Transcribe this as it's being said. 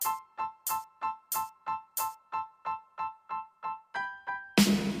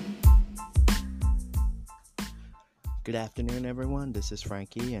Good afternoon, everyone. This is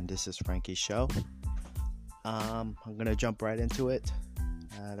Frankie, and this is Frankie's show. I'm gonna jump right into it.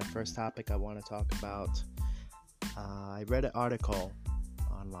 The first topic I want to talk about. I read an article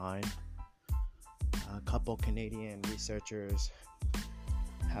online. A couple Canadian researchers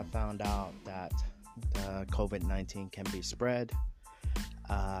have found out that COVID-19 can be spread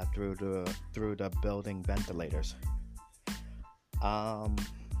through the building ventilators.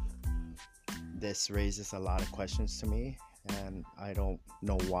 This raises a lot of questions to me, and I don't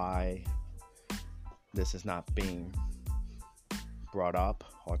know why this is not being brought up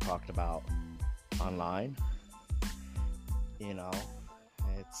or talked about online.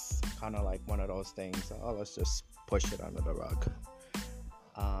 It's kind of like one of those things, let's just push it under the rug.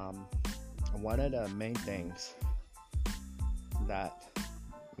 One of the main things that,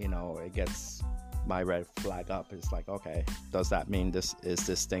 it gets my red flag up is like, okay, does that mean this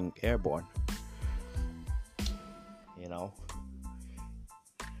thing airborne?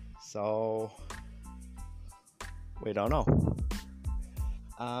 So we don't know.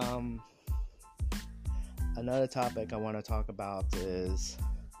 Another topic I want to talk about is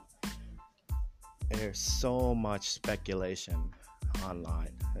there's so much speculation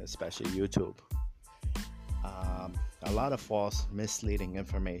online, especially YouTube. A lot of false, misleading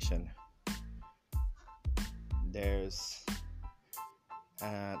information.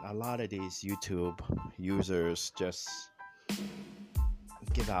 And a lot of these YouTube users just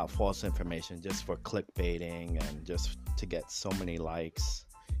give out false information just for clickbaiting and just to get so many likes,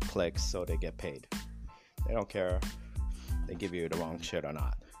 clicks, so they get paid. They don't care if they give you the wrong shit or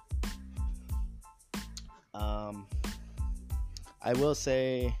not. I will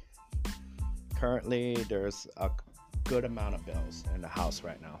say currently there's a good amount of bills in the House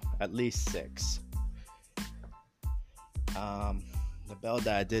right now, at least 6. The bill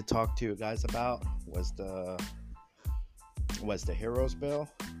that I did talk to you guys about was the HEROES bill.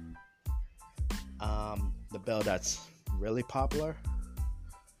 The bill that's really popular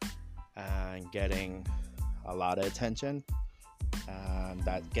and getting a lot of attention and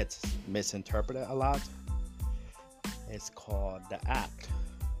that gets misinterpreted a lot. It's called the ACT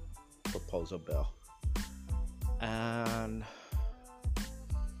proposal bill. And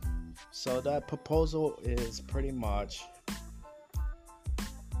so that proposal is pretty much,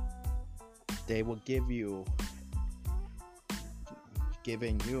 they will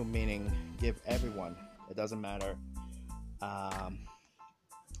giving you, meaning give everyone. It doesn't matter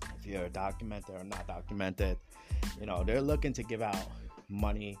if you're documented or not documented. They're looking to give out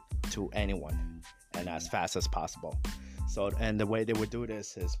money to anyone and as fast as possible. So, and the way they would do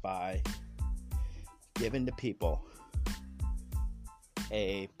this is by giving the people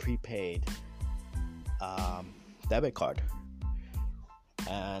a prepaid debit card.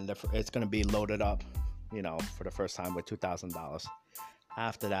 And it's going to be loaded up, for the first time with $2,000.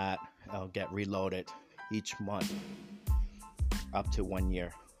 After that, it'll get reloaded each month up to 1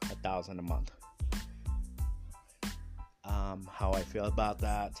 year, $1,000 a month. How I feel about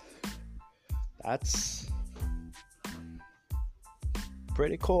that, that's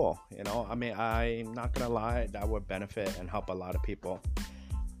pretty cool. I'm not going to lie, that would benefit and help a lot of people.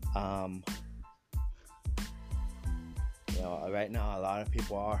 Right now, a lot of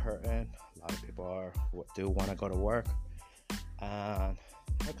people are hurting. A lot of people do want to go to work. And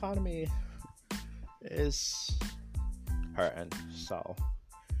the economy is hurting. So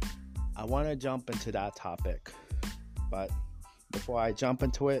I want to jump into that topic. But before I jump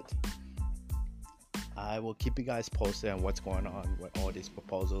into it, I will keep you guys posted on what's going on with all these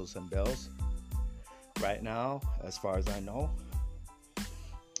proposals and bills. Right now, as far as I know,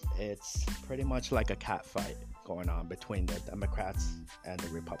 it's pretty much like a cat fight going on between the Democrats and the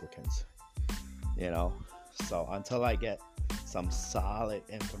Republicans. So until I get some solid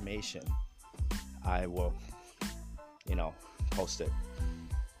information, I will, post it.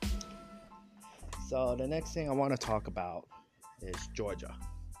 So the next thing I want to talk about is Georgia.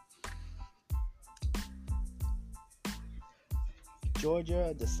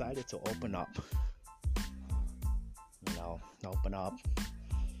 Georgia decided to open up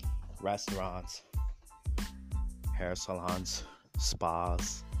restaurants, hair salons,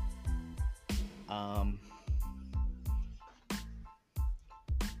 spas.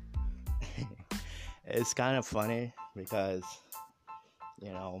 It's kind of funny because,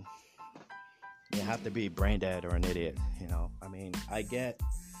 you have to be brain dead or an idiot, I get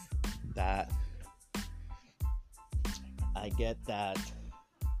that,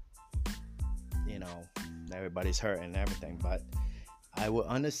 everybody's hurting and everything, but I will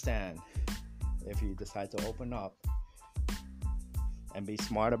understand if you decide to open up and be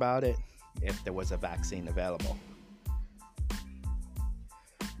smart about it if there was a vaccine available.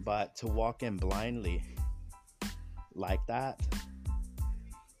 But to walk in blindly like that,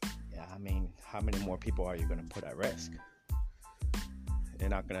 yeah, I mean, how many more people are you going to put at risk? You're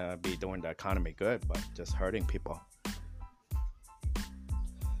not going to be doing the economy good, but just hurting people.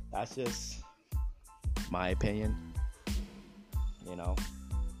 That's just my opinion, you know.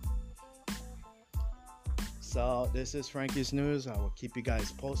 So this is Frankie's News. I will keep you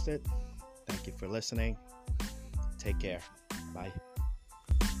guys posted. Thank you for listening. Take care. Bye.